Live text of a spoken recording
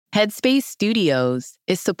Headspace Studios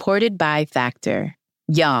is supported by Factor.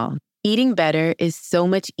 Y'all, eating better is so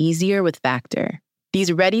much easier with Factor.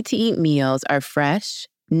 These ready-to-eat meals are fresh,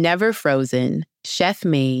 never frozen,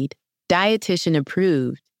 chef-made, dietitian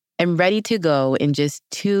approved, and ready to go in just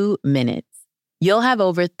 2 minutes. You'll have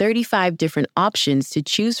over 35 different options to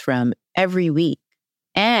choose from every week.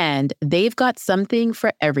 And they've got something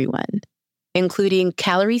for everyone, including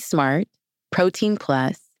Calorie Smart, Protein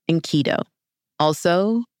Plus, and Keto.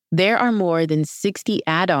 Also, there are more than 60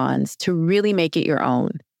 add-ons to really make it your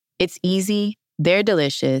own. It's easy, they're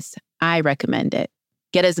delicious, I recommend it.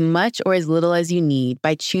 Get as much or as little as you need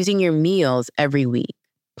by choosing your meals every week.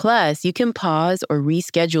 Plus, you can pause or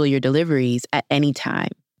reschedule your deliveries at any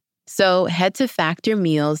time. So head to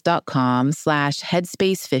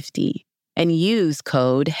factormeals.com/headspace50 and use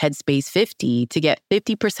code headspace50 to get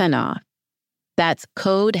 50% off. That's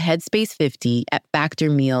code headspace50 at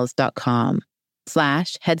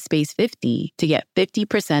factormeals.com/headspace50 to get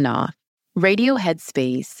 50% off. Radio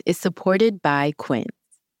Headspace is supported by Quince.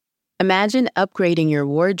 Imagine upgrading your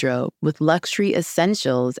wardrobe with luxury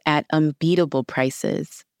essentials at unbeatable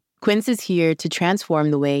prices. Quince is here to transform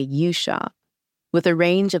the way you shop, with a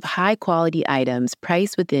range of high-quality items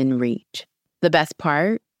priced within reach. The best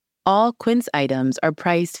part? All Quince items are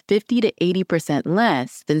priced 50 to 80%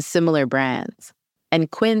 less than similar brands. And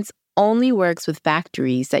Quince only works with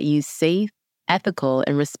factories that use safe, ethical,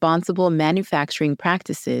 and responsible manufacturing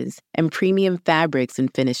practices and premium fabrics and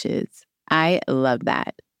finishes. I love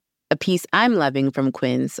that. A piece I'm loving from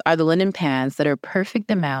Quince are the linen pants that are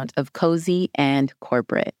perfect amount of cozy and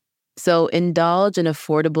corporate. So indulge in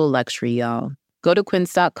affordable luxury, y'all. Go to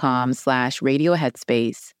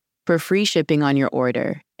quince.com/radioheadspace for free shipping on your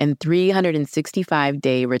order and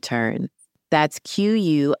 365-day returns. That's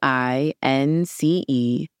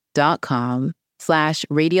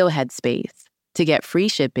QUINCE.com/radioheadspace to get free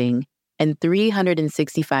shipping and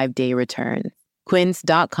 365-day returns.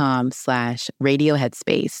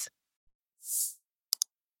 Quince.com/radioheadspace.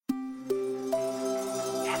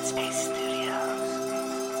 Headspace Studios.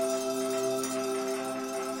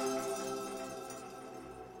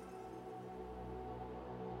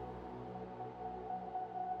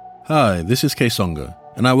 Hi, this is Kesonga,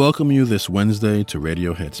 and I welcome you this Wednesday to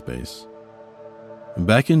Radio Headspace.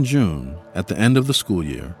 Back in June, at the end of the school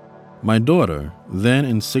year, my daughter, then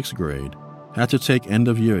in 6th grade, had to take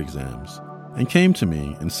end-of-year exams and came to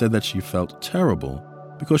me and said that she felt terrible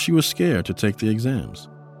because she was scared to take the exams.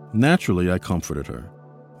 Naturally, I comforted her,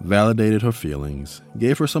 validated her feelings,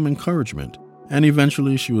 gave her some encouragement, and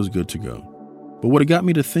eventually she was good to go. But what it got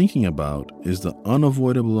me to thinking about is the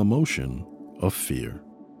unavoidable emotion of fear.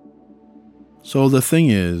 So the thing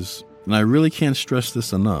is, and I really can't stress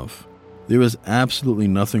this enough, there is absolutely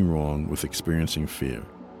nothing wrong with experiencing fear,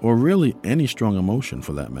 or really any strong emotion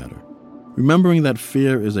for that matter. Remembering that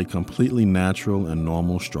fear is a completely natural and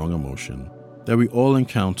normal strong emotion that we all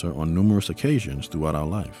encounter on numerous occasions throughout our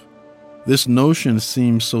life. This notion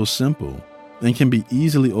seems so simple and can be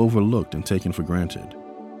easily overlooked and taken for granted.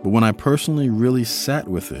 But when I personally really sat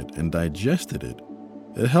with it and digested it,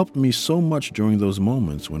 it helped me so much during those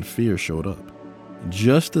moments when fear showed up.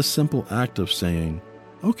 Just the simple act of saying,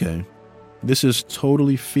 okay, this is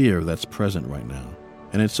totally fear that's present right now,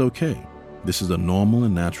 and it's okay. This is a normal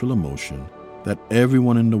and natural emotion that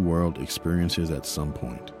everyone in the world experiences at some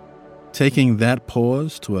point. Taking that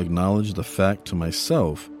pause to acknowledge the fact to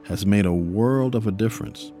myself has made a world of a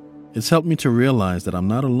difference. It's helped me to realize that I'm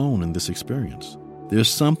not alone in this experience. There's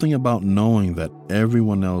something about knowing that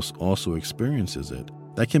everyone else also experiences it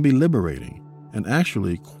that can be liberating and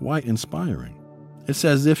actually quite inspiring. It's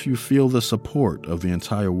as if you feel the support of the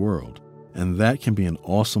entire world, and that can be an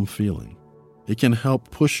awesome feeling. It can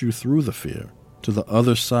help push you through the fear to the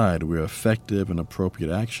other side where effective and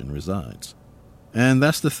appropriate action resides. And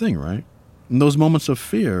that's the thing, right? In those moments of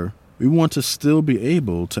fear, we want to still be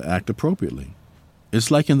able to act appropriately.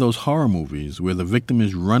 It's like in those horror movies where the victim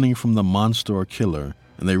is running from the monster or killer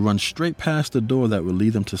and they run straight past the door that will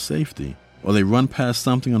lead them to safety, or they run past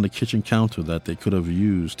something on the kitchen counter that they could have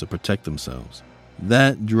used to protect themselves.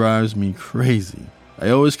 That drives me crazy. I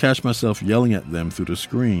always catch myself yelling at them through the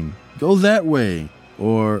screen, "Go that way,"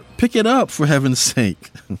 or "Pick it up, for heaven's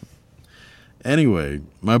sake." Anyway,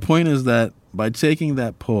 my point is that by taking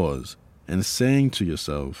that pause and saying to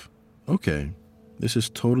yourself, okay, this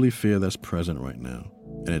is totally fear that's present right now,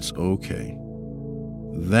 and it's okay.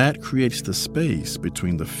 That creates the space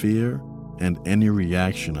between the fear and any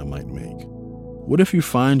reaction I might make. What if you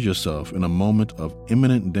find yourself in a moment of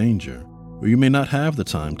imminent danger where you may not have the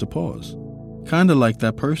time to pause? Kind of like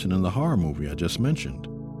that person in the horror movie I just mentioned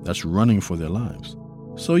that's running for their lives.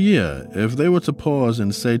 So yeah, if they were to pause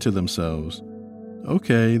and say to themselves,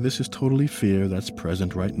 okay, this is totally fear that's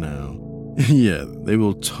present right now, yeah, they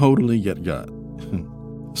will totally get got.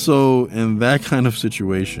 So in that kind of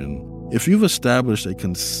situation, if you've established a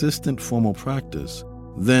consistent formal practice,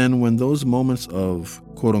 then when those moments of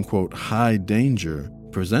quote-unquote high danger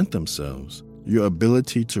present themselves, your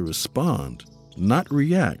ability to respond, not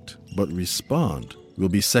react, but respond, will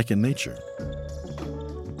be second nature.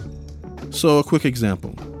 So a quick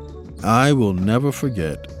example. I will never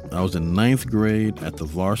forget, I was in 9th grade at the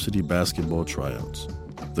varsity basketball tryouts.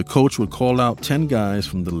 The coach would call out 10 guys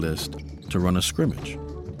from the list to run a scrimmage.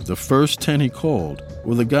 The first 10 he called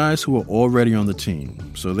were the guys who were already on the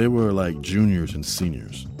team, so they were like juniors and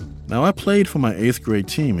seniors. Now, I played for my 8th grade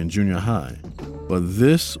team in junior high, but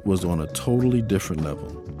this was on a totally different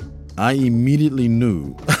level. I immediately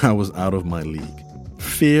knew I was out of my league.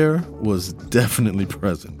 Fear was definitely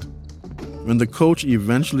present. When the coach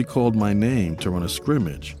eventually called my name to run a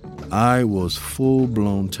scrimmage, I was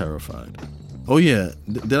full-blown terrified. Oh yeah,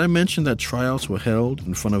 did I mention that tryouts were held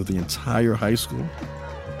in front of the entire high school?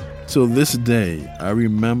 Till this day, I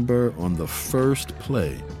remember on the first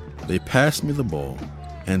play, they passed me the ball,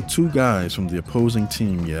 and 2 guys from the opposing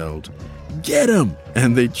team yelled, "Get him!"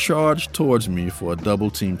 And they charged towards me for a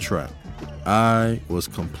double-team trap. I was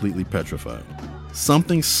completely petrified.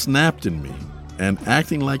 Something snapped in me, and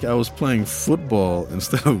acting like I was playing football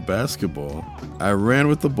instead of basketball, I ran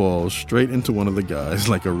with the ball straight into one of the guys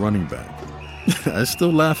like a running back. I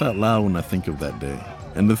still laugh out loud when I think of that day.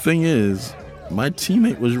 And the thing is, my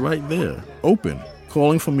teammate was right there, open,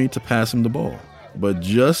 calling for me to pass him the ball. But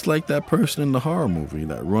just like that person in the horror movie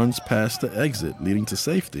that runs past the exit leading to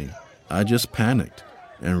safety, I just panicked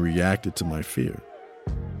and reacted to my fear.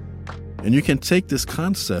 And you can take this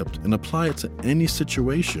concept and apply it to any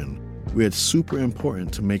situation where it's super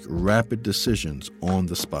important to make rapid decisions on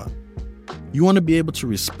the spot. You want to be able to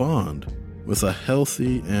respond with a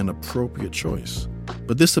healthy and appropriate choice.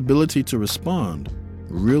 But this ability to respond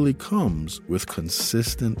really comes with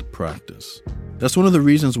consistent practice. That's one of the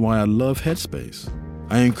reasons why I love Headspace.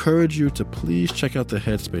 I encourage you to please check out the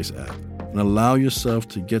Headspace app and allow yourself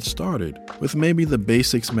to get started with maybe the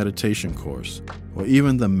Basics Meditation course, or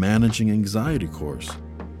even the Managing Anxiety course,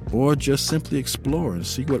 or just simply explore and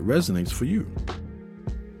see what resonates for you.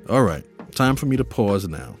 All right, time for me to pause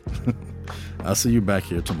now. I'll see you back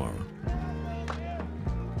here tomorrow.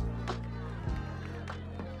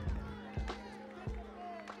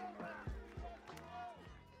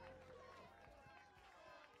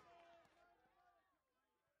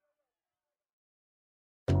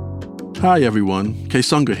 Hi everyone,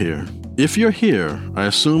 Kaysonga here. If you're here, I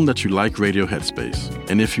assume that you like Radio Headspace.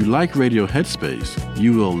 And if you like Radio Headspace,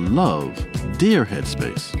 you will love Dear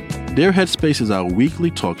Headspace. Dear Headspace is our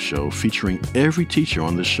weekly talk show featuring every teacher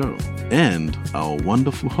on the show and our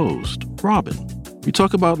wonderful host, Robin. We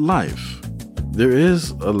talk about life. There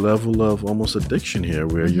is a level of almost addiction here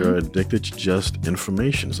where you're addicted to just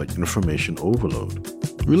information. It's like information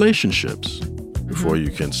overload. Relationships. Before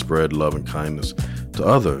you can spread love and kindness to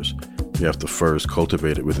others, you have to first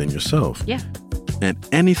cultivate it within yourself. Yeah. And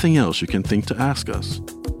anything else you can think to ask us.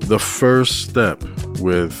 The first step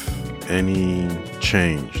with any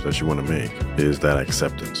change that you want to make is that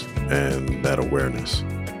acceptance and that awareness.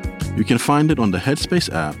 You can find it on the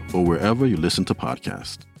Headspace app or wherever you listen to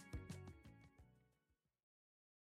podcasts.